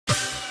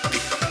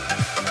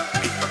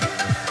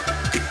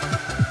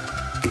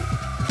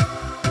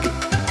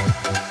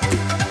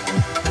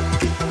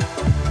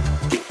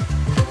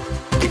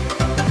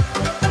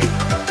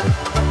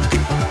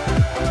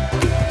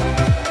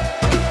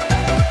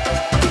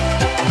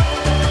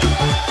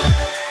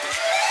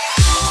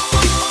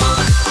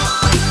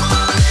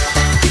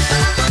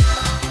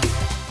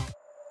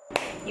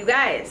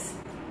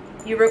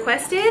You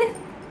requested,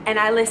 and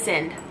I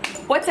listened.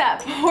 What's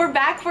up? We're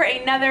back for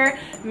another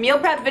meal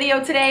prep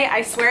video today.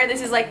 I swear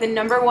this is like the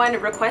 #1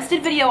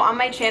 requested video on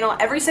my channel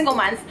every single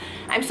month.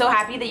 I'm so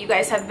happy that you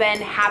guys have been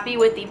happy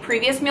with the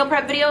previous meal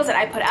prep videos that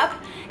I put up.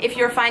 If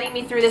you're finding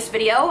me through this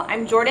video,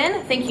 I'm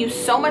Jordan. Thank you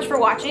so much for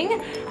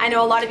watching. I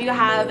know a lot of you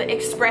have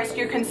expressed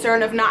your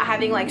concern of not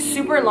having like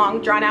super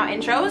long drawn out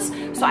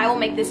intros, so I will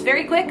make this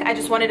very quick. I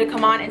just wanted to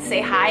come on and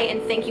say hi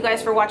and thank you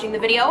guys for watching the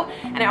video.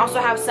 And I also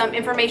have some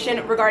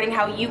information regarding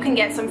how you can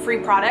get some free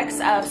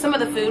products of some of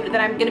the food that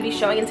I'm gonna be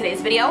showing in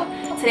today's video.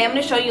 Today I'm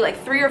gonna show you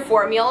like 3 or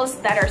 4 meals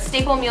that are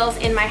staple meals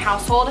in my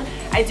household.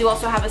 I do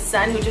also have a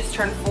son who just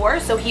turned 4,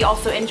 so he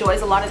also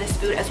enjoys a lot of this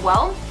food as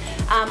well.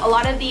 A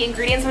lot of the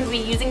ingredients I'm going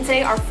to be using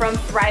today are from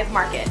Thrive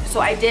Market. So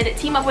I did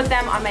team up with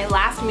them on my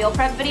last meal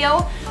prep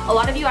video. A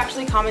lot of you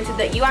actually commented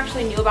that you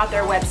actually knew about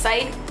their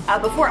website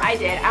before I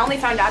did. I only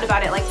found out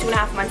about it like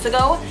 2.5 months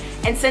ago.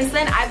 And since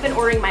then, I've been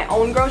ordering my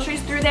own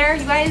groceries through there,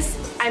 you guys.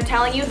 I'm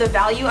telling you, the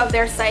value of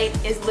their site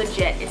is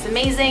legit. It's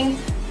amazing.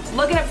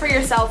 Look it up for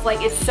yourself,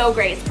 like it's so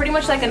great. It's pretty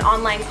much like an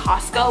online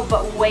Costco,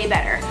 but way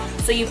better.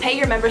 So you pay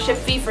your membership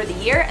fee for the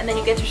year and then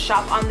you get to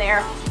shop on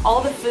there. All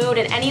the food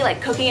and any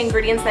like cooking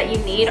ingredients that you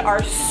need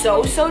are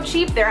so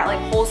cheap. They're at like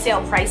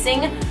wholesale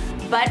pricing.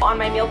 But on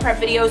my meal prep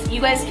videos,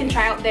 you guys can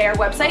try out their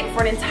website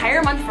for an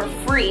entire month for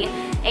free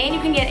and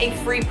you can get a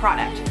free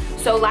product.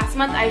 So last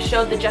month I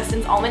showed the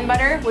Justin's almond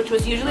butter, which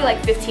was usually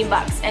like 15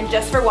 bucks. And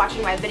just for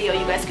watching my video,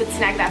 you guys could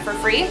snag that for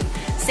free.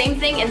 Same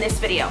thing in this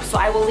video. So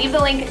I will leave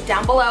the link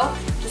down below.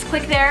 Just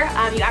click there.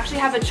 You actually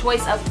have a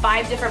choice of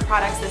 5 different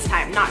products this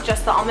time, not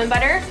just the almond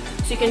butter.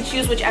 So you can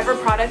choose whichever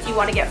product you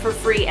want to get for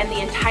free and the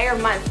entire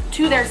month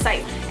to their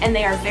site. And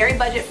they are very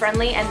budget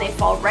friendly and they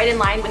fall right in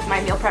line with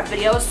my meal prep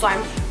videos. So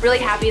I'm really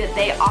happy that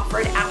they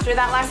offered after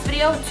that last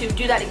video to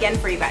do that again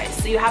for you guys.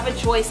 So you have a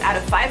choice out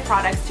of 5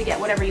 products to get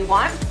whatever you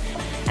want.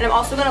 And I'm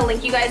also gonna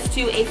link you guys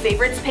to a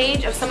favorites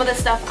page of some of the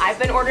stuff I've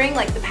been ordering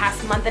like the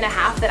past month and a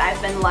half that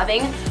I've been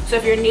loving. So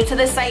if you're new to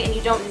this site and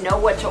you don't know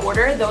what to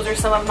order, those are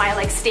some of my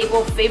like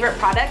staple favorite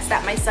products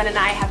that my son and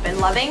I have been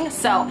loving.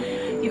 So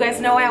you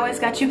guys know I always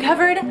got you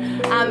covered.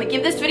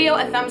 Give this video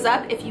a thumbs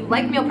up if you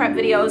like meal prep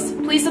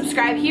videos. Please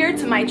subscribe here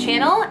to my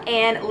channel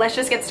and let's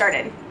just get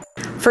started.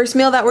 First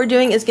meal that we're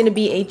doing is gonna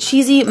be a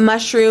cheesy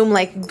mushroom,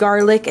 like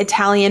garlic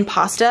Italian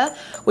pasta,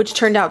 which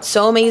turned out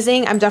so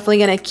amazing. I'm definitely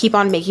gonna keep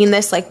on making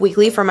this like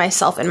weekly for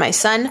myself and my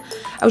son.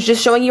 I was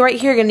just showing you right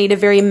here, you're gonna need a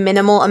very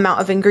minimal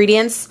amount of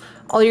ingredients.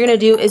 All you're gonna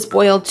do is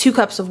boil 2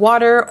 cups of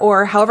water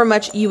or however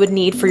much you would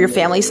need for your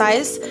family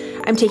size.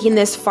 I'm taking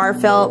this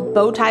farfalle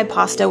bow tie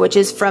pasta, which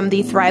is from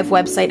the Thrive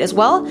website as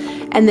well,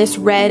 and this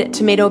red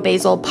tomato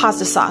basil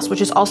pasta sauce,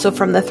 which is also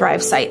from the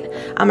Thrive site.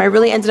 I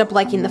really ended up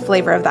liking the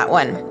flavor of that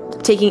one.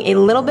 Taking a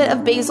little bit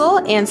of basil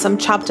and some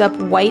chopped up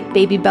white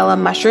baby bella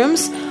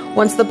mushrooms.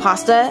 Once the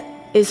pasta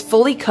is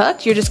fully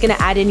cooked, you're just gonna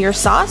add in your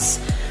sauce,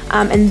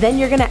 and then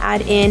you're gonna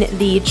add in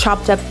the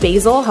chopped up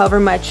basil,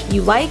 however much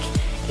you like,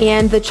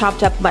 and the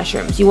chopped up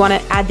mushrooms. You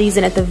wanna add these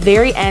in at the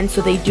very end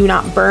so they do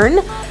not burn,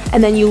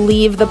 and then you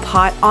leave the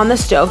pot on the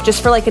stove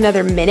just for like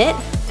another minute,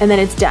 and then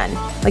it's done.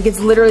 Like it's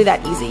literally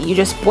that easy. You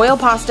just boil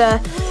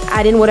pasta,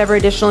 add in whatever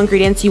additional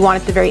ingredients you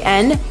want at the very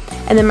end,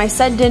 and then my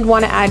son did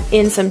want to add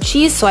in some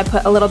cheese, so I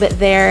put a little bit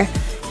there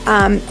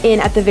in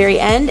at the very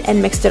end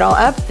and mixed it all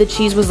up. The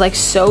cheese was like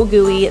so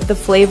gooey. The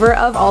flavor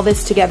of all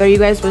this together, you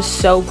guys, was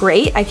so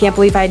great. I can't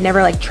believe I had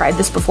never like tried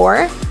this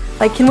before.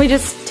 Like, can we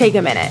just take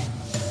a minute?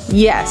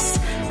 Yes,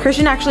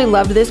 Christian actually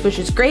loved this, which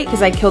is great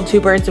because I killed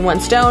 2 birds in 1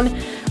 stone.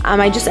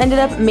 I just ended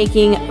up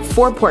making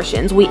 4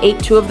 portions. We ate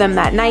 2 of them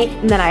that night,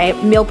 and then I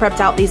meal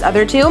prepped out these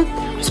other 2,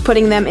 just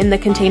putting them in the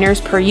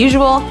containers per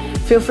usual.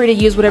 Feel free to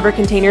use whatever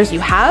containers you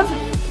have.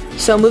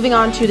 So moving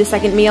on to the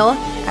second meal,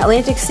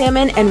 Atlantic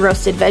salmon and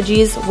roasted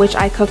veggies, which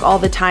I cook all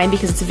the time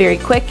because it's very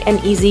quick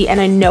and easy and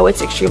I know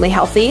it's extremely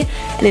healthy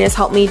and it has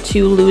helped me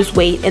to lose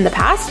weight in the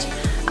past.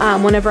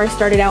 Whenever I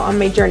started out on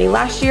my journey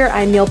last year,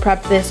 I meal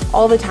prepped this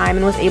all the time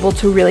and was able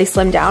to really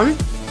slim down.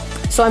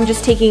 So I'm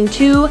just taking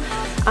 2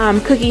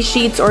 cookie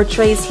sheets or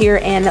trays here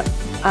and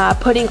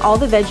putting all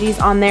the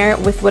veggies on there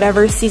with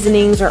whatever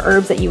seasonings or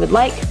herbs that you would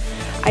like.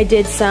 I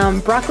did some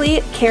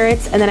broccoli,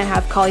 carrots, and then I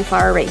have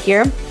cauliflower right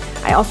here.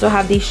 I also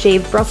have these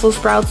shaved Brussels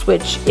sprouts,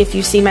 which if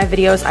you see my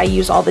videos, I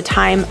use all the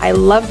time. I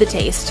love the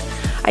taste.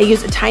 I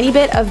use a tiny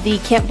bit of the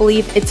Can't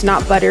Believe It's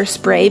Not Butter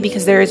spray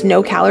because there is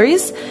no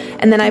calories.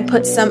 And then I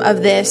put some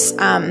of this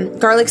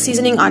garlic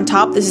seasoning on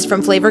top. This is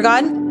from Flavor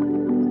God.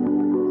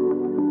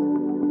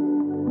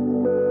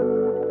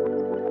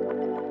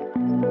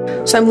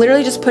 So I'm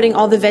literally just putting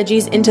all the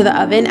veggies into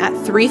the oven at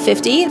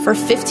 350 for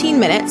 15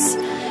 minutes.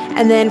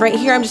 And then right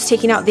here, I'm just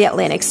taking out the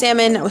Atlantic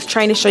salmon. I was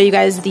trying to show you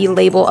guys the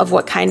label of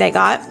what kind I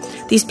got.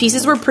 These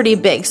pieces were pretty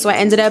big, so I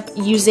ended up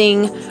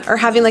using or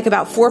having like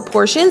about 4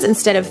 portions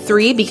instead of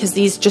 3 because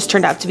these just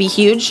turned out to be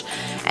huge.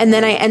 And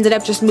then I ended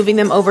up just moving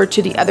them over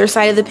to the other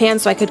side of the pan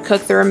so I could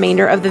cook the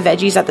remainder of the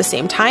veggies at the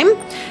same time.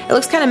 It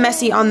looks kind of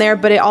messy on there,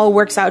 but it all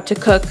works out to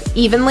cook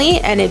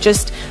evenly and it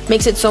just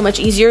makes it so much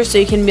easier so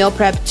you can meal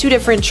prep 2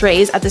 different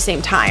trays at the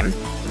same time.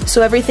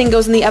 So everything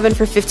goes in the oven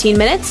for 15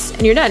 minutes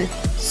and you're done.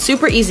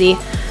 Super easy.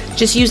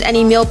 Just use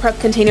any meal prep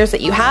containers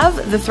that you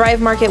have. The Thrive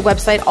Market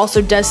website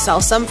also does sell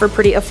some for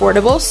pretty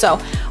affordable,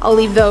 so I'll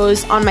leave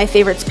those on my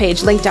favorites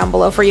page linked down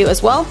below for you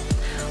as well.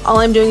 All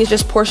I'm doing is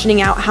just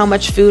portioning out how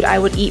much food I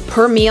would eat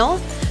per meal.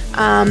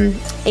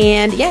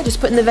 And yeah, just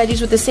putting the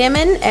veggies with the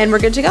salmon and we're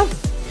good to go.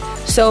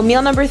 So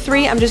meal number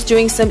 3, I'm just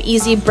doing some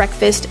easy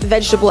breakfast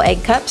vegetable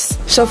egg cups.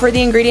 So for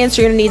the ingredients,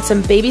 you're gonna need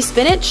some baby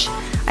spinach.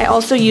 I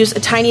also use a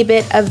tiny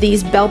bit of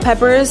these bell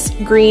peppers,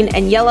 green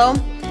and yellow,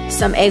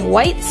 some egg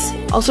whites,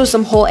 also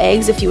some whole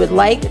eggs if you would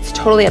like. It's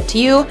totally up to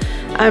you.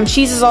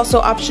 Cheese is also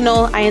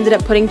optional. I ended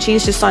up putting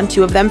cheese just on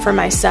 2 of them for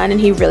my son and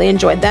he really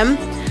enjoyed them.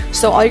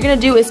 So all you're gonna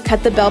do is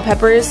cut the bell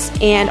peppers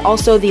and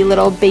also the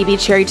little baby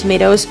cherry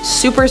tomatoes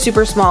super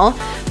small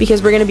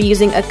because we're gonna be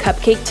using a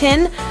cupcake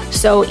tin.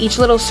 So each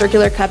little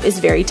circular cup is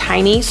very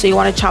tiny, so you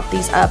wanna chop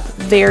these up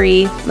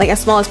very, like as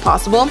small as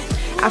possible.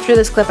 After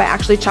this clip, I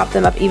actually chopped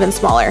them up even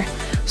smaller.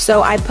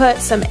 So I put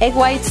some egg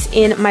whites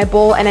in my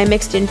bowl and I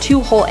mixed in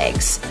 2 whole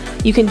eggs.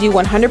 You can do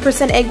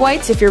 100% egg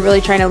whites if you're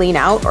really trying to lean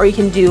out, or you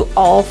can do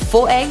all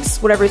full eggs,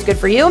 whatever is good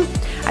for you.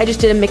 I just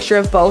did a mixture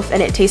of both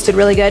and it tasted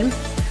really good.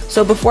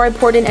 So before I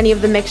poured in any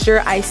of the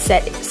mixture, I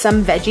set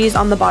some veggies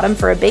on the bottom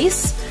for a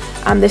base.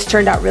 This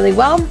turned out really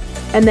well.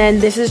 And then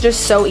this is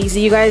just so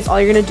easy, you guys. All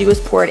you're gonna do is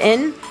pour it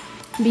in.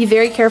 Be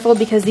very careful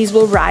because these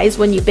will rise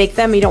when you bake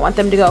them. You don't want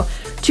them to go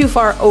too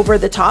far over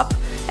the top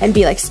and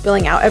be like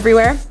spilling out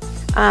everywhere.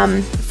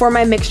 For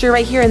my mixture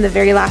right here in the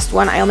very last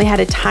one, I only had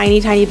a tiny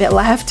bit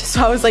left.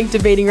 So I was like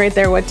debating right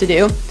there what to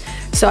do.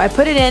 So I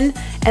put it in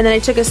and then I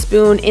took a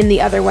spoon in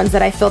the other ones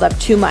that I filled up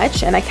too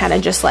much and I kind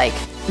of just like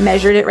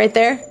measured it right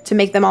there to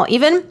make them all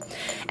even.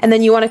 And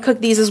then you want to cook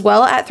these as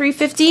well at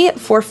 350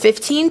 for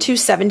 15 to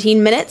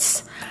 17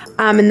 minutes.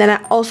 And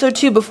then also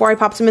too, before I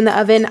popped them in the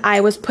oven, I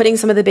was putting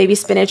some of the baby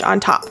spinach on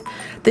top.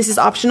 This is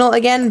optional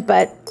again,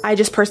 but I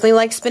just personally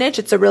like spinach.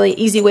 It's a really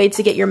easy way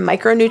to get your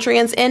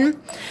micronutrients in.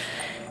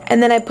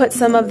 And then I put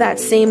some of that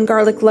same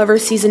garlic lover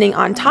seasoning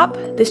on top.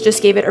 This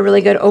just gave it a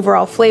really good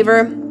overall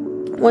flavor.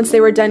 Once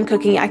they were done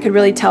cooking, I could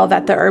really tell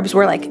that the herbs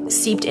were like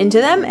seeped into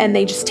them and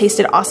they just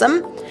tasted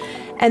awesome.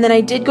 And then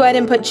I did go ahead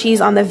and put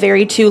cheese on the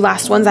very 2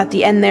 last ones at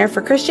the end there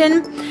for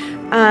Christian.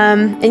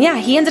 And yeah,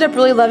 he ended up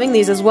really loving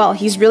these as well.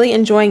 He's really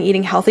enjoying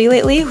eating healthy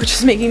lately, which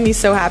is making me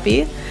so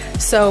happy.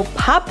 So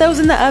pop those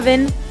in the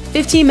oven,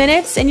 15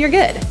 minutes and you're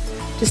good.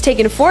 Just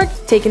taking a fork,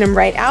 taking them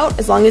right out.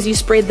 As long as you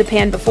sprayed the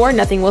pan before,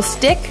 nothing will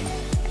stick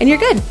and you're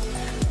good.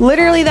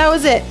 Literally, that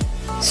was it.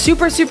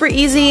 Super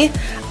easy.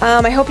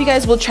 I hope you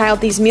guys will try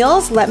out these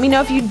meals. Let me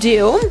know if you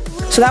do.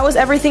 So that was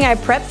everything I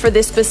prepped for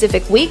this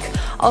specific week.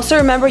 Also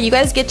remember, you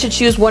guys get to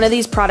choose one of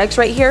these products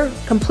right here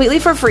completely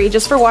for free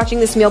just for watching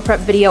this meal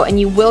prep video, and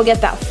you will get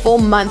that full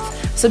month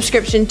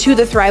subscription to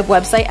the Thrive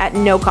website at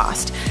no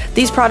cost.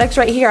 These products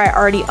right here I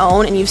already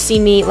own, and you've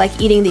seen me like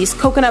eating these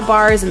coconut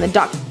bars and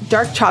the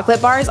dark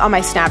chocolate bars on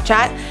my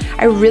Snapchat.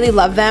 I really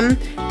love them.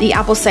 The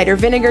apple cider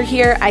vinegar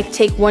here, I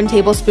take 1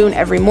 tablespoon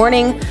every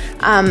morning.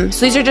 So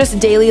these are just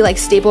daily like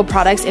staple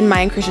products in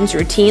my and Christian's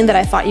routine that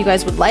I thought you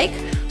guys would like.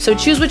 So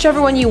choose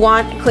whichever one you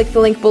want, click the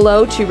link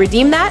below to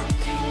redeem that.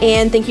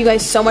 And thank you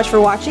guys so much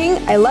for watching.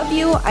 I love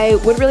you. I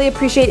would really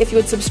appreciate if you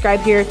would subscribe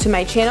here to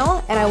my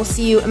channel, and I will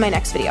see you in my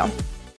next video.